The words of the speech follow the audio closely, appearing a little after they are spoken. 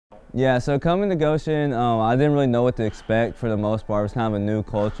Yeah, so coming to Goshen, I didn't really know what to expect for the most part. It was kind of a new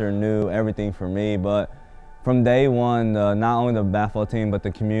culture, new everything for me. But from day one, not only the basketball team, but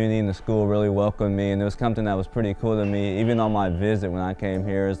the community and the school really welcomed me. And it was something that was pretty cool to me. Even on my visit when I came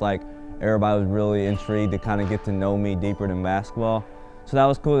here, it's like everybody was really intrigued to kind of get to know me deeper than basketball. So that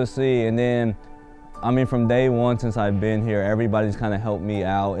was cool to see. And then, I mean, from day one since I've been here, everybody's kind of helped me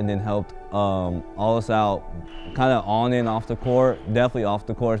out and then helped all us out kind of on and off the court. Definitely off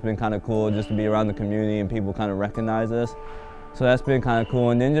the court, it's been kind of cool just to be around the community and people kind of recognize us. So that's been kind of cool.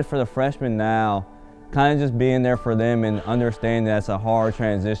 And then just for the freshmen now, kind of just being there for them and understanding that's a hard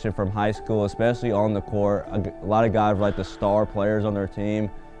transition from high school, especially on the court. A lot of guys are like the star players on their team,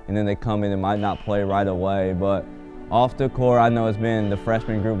 and then they come in and might not play right away. But off the court, I know the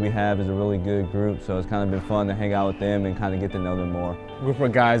freshman group we have is a really good group, so it's kind of been fun to hang out with them and kind of get to know them more. Group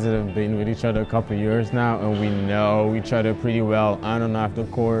of guys that have been with each other a couple of years now, and we know each other pretty well on and off the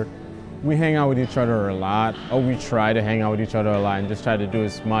court. We hang out with each other a lot, or we try to hang out with each other a lot and just try to do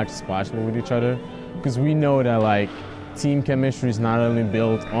as much as possible with each other, because we know that like team chemistry is not only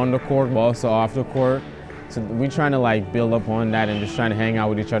built on the court, but also off the court. So we're trying to like build up on that and just trying to hang out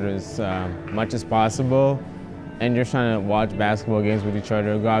with each other as much as possible. And just trying to watch basketball games with each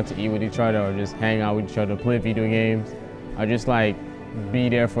other, go out to eat with each other, or just hang out with each other, play video games, or just like be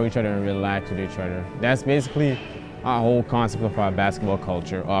there for each other and relax with each other. That's basically our whole concept of our basketball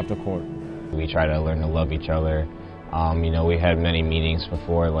culture off the court. We try to learn to love each other. You know, we had many meetings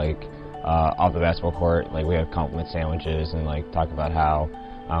before, like off the basketball court, like we have compliment sandwiches and like talk about how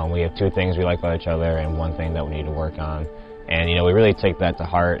we have two things we like about each other and one thing that we need to work on. And you know, we really take that to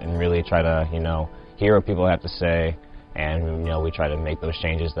heart and really try to, you know, hear what people have to say, and you know, we try to make those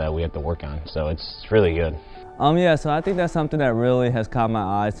changes that we have to work on. So it's really good. Yeah, so I think that's something that really has caught my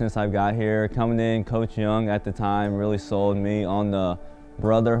eye since I got here. Coming in, Coach Young at the time really sold me on the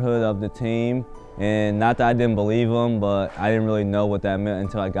brotherhood of the team. And not that I didn't believe him, but I didn't really know what that meant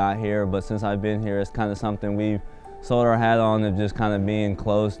until I got here. But since I've been here, it's kind of something we've sold our hat on, of just kind of being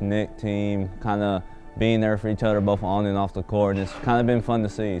close-knit team, kind of being there for each other both on and off the court. And it's kind of been fun to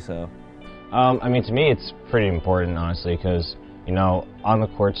see. So. I mean, to me, it's pretty important, honestly, because, you know, on the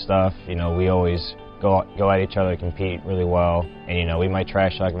court stuff, you know, we always go at each other, compete really well, and, you know, we might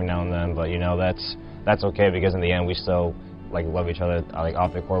trash talk every now and then, but, you know, that's okay, because in the end, we still, like, love each other, like,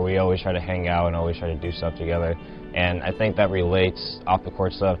 off the court. We always try to hang out and always try to do stuff together, and I think that relates off the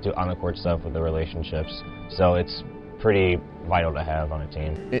court stuff to on the court stuff with the relationships, so it's pretty vital to have on a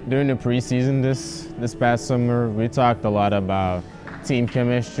team. During the preseason this past summer, we talked a lot about team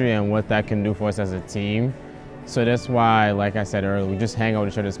chemistry and what that can do for us as a team. So that's why, like I said earlier, we just hang out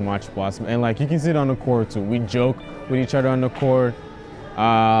with each other as much as possible. And like you can see it on the court too. We joke with each other on the court,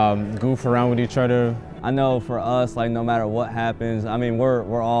 goof around with each other. I know for us, like no matter what happens, I mean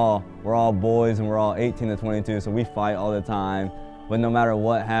we're all boys and we're all 18 to 22, so we fight all the time. But no matter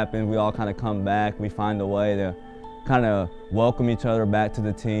what happens, we all kind of come back. We find a way to kind of welcome each other back to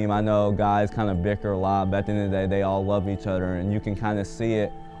the team. I know guys kind of bicker a lot, but at the end of the day, they all love each other, and you can kind of see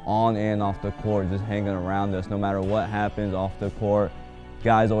it on and off the court, just hanging around us. No matter what happens off the court,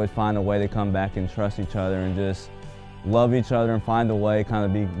 guys always find a way to come back and trust each other and just love each other and find a way kind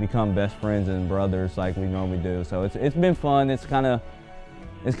of become best friends and brothers like we normally do. So it's been fun. It's kind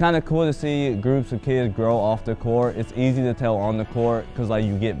of cool to see groups of kids grow off the court. It's easy to tell on the court because like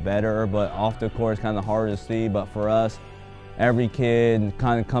you get better, but off the court it's kind of harder to see. But for us, every kid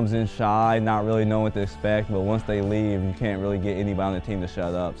kind of comes in shy, not really knowing what to expect, but once they leave, you can't really get anybody on the team to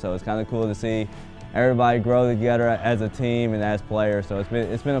shut up. So it's kind of cool to see everybody grow together as a team and as players. So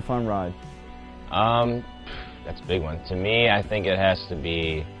it's been a fun ride. That's a big one. To me, I think it has to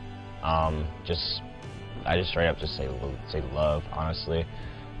be I just straight up just say love, honestly.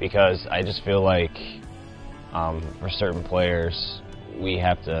 Because I just feel like for certain players, we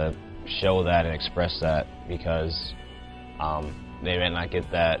have to show that and express that, because they may not get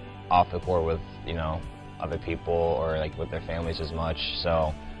that off the court with, you know, other people or like with their families as much.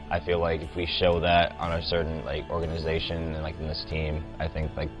 So I feel like if we show that on a certain like organization and like in this team, I think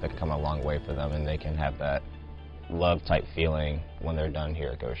like that could come a long way for them, and they can have that love type feeling when they're done here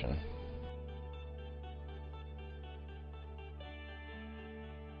at Goshen.